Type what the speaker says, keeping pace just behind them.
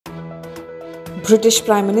British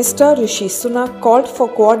Prime Minister Rishi Sunak called for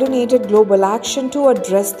coordinated global action to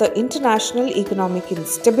address the international economic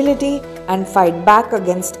instability and fight back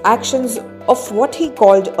against actions of what he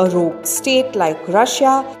called a rogue state like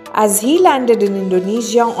Russia as he landed in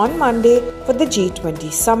Indonesia on Monday for the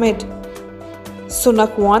G20 Summit.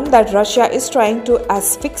 Sunak warned that Russia is trying to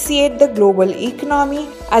asphyxiate the global economy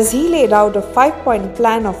as he laid out a 5-point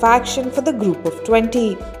plan of action for the Group of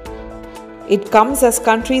 20. It comes as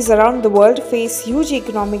countries around the world face huge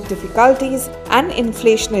economic difficulties and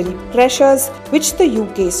inflationary pressures, which the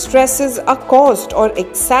UK stresses are caused or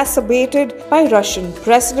exacerbated by Russian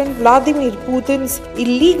President Vladimir Putin's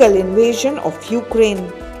illegal invasion of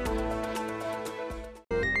Ukraine.